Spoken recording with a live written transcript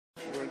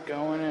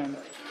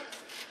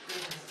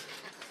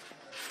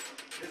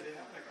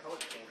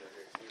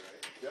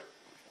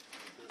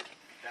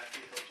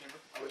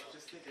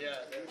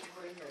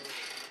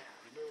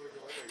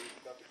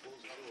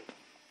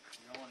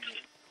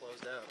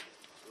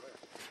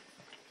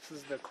this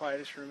is the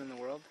quietest room in the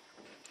world?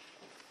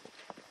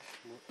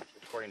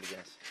 According to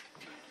Guinness.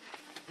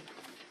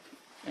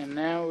 And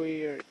now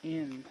we are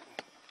in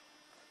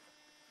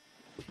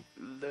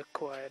the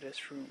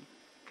quietest room.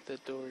 The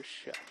door is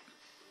shut.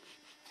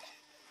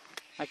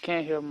 I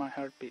can't hear my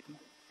heart beating.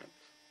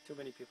 Too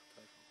many people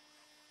typing.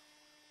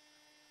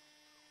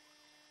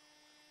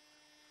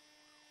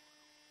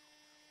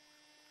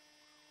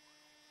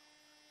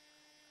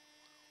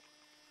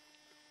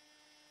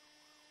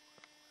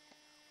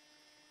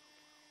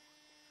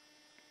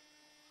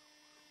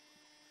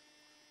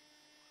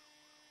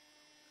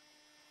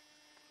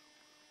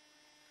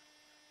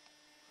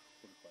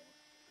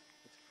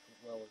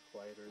 It's well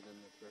quieter than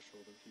the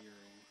threshold of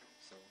hearing,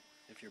 so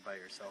if you're by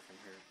yourself in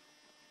here,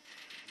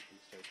 you can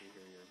start to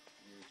hear your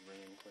ears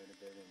ringing quite a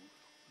bit. And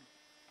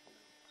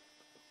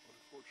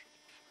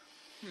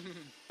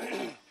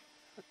unfortunately,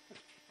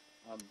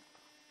 I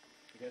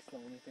guess the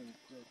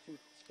two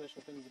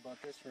special things about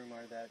this room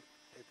are that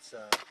it's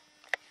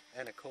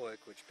anechoic,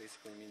 which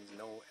basically means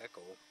no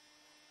echo.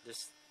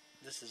 This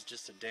is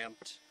just a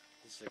damped.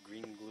 This is a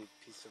green glue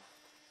piece of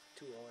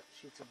 2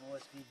 sheets of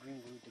OSB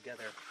green glued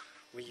together.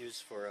 We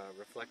use for a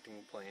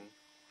reflecting plane.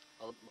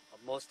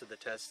 Most of the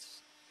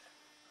tests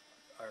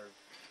are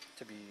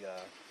to be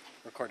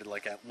recorded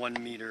like at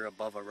 1 meter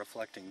above a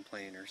reflecting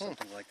plane or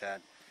something like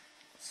that.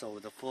 So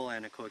the full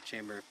anechoic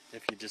chamber,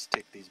 if you just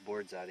take these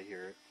boards out of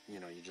here, you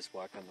just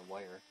walk on the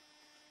wire.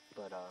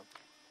 But a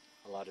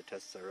lot of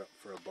tests are up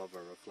for above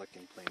a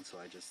reflecting plane, so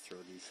I just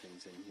throw these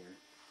things in here.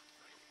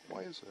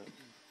 Why is that?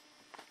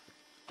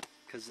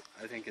 Because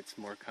I think it's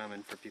more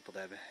common for people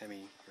to have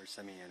hemi or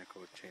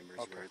semi-anechoic chambers,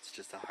 where it's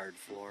just a hard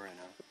floor and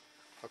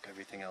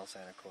everything else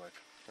anechoic.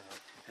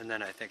 And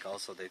then I think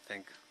also they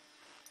think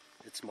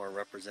it's more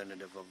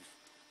representative of,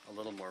 a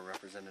little more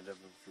representative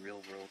of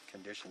real-world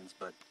conditions.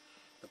 But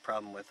the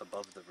problem with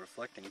above the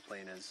reflecting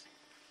plane is,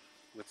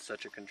 with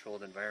such a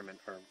controlled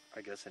environment, or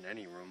I guess in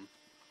any room,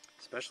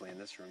 especially in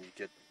this room,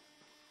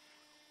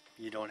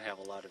 you don't have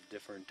a lot of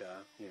different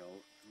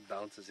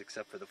bounces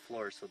except for the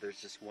floor, so there's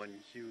just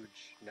one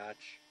huge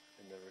notch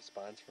in the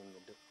response from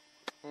the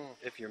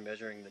if you're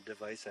measuring the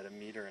device at a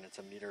meter and it's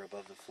a meter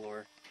above the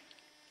floor,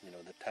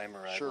 the time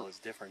arrival is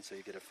different, so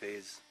you get a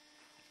phase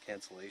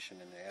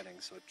cancellation in the adding,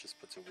 so it just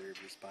puts a weird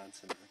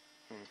response in there.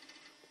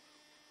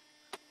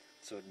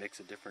 So it makes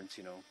a difference,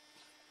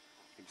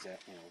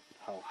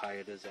 how high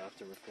it is off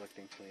the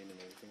reflecting plane and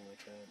everything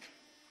like that.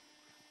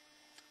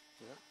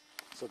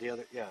 So the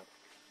other,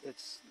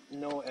 it's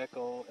no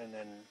echo, and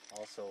then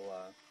also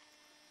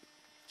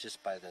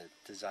just by the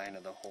design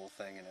of the whole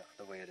thing and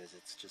the way it is,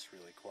 it's just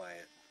really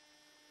quiet.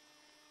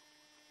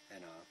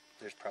 And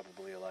there's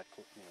probably a lot,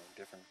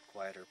 different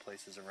quieter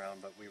places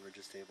around, but we were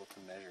just able to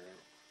measure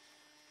it.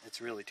 It's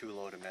really too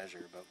low to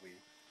measure, but we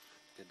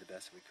did the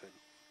best we could.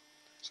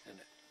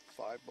 And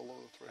 5 below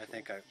the threshold? I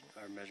think our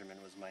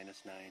measurement was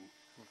 -9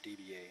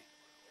 dBA.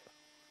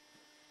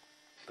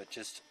 But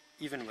just,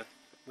 even with,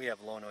 we have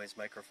low noise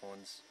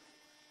microphones,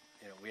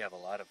 we have a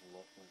lot of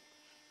low,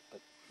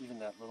 but even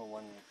that little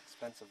one,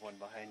 expensive one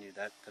behind you,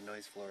 the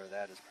noise floor of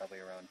that is probably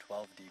around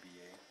 12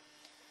 dBA.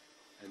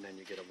 And then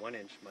you get a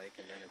 1-inch mic,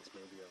 and then it's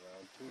maybe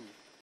around 2.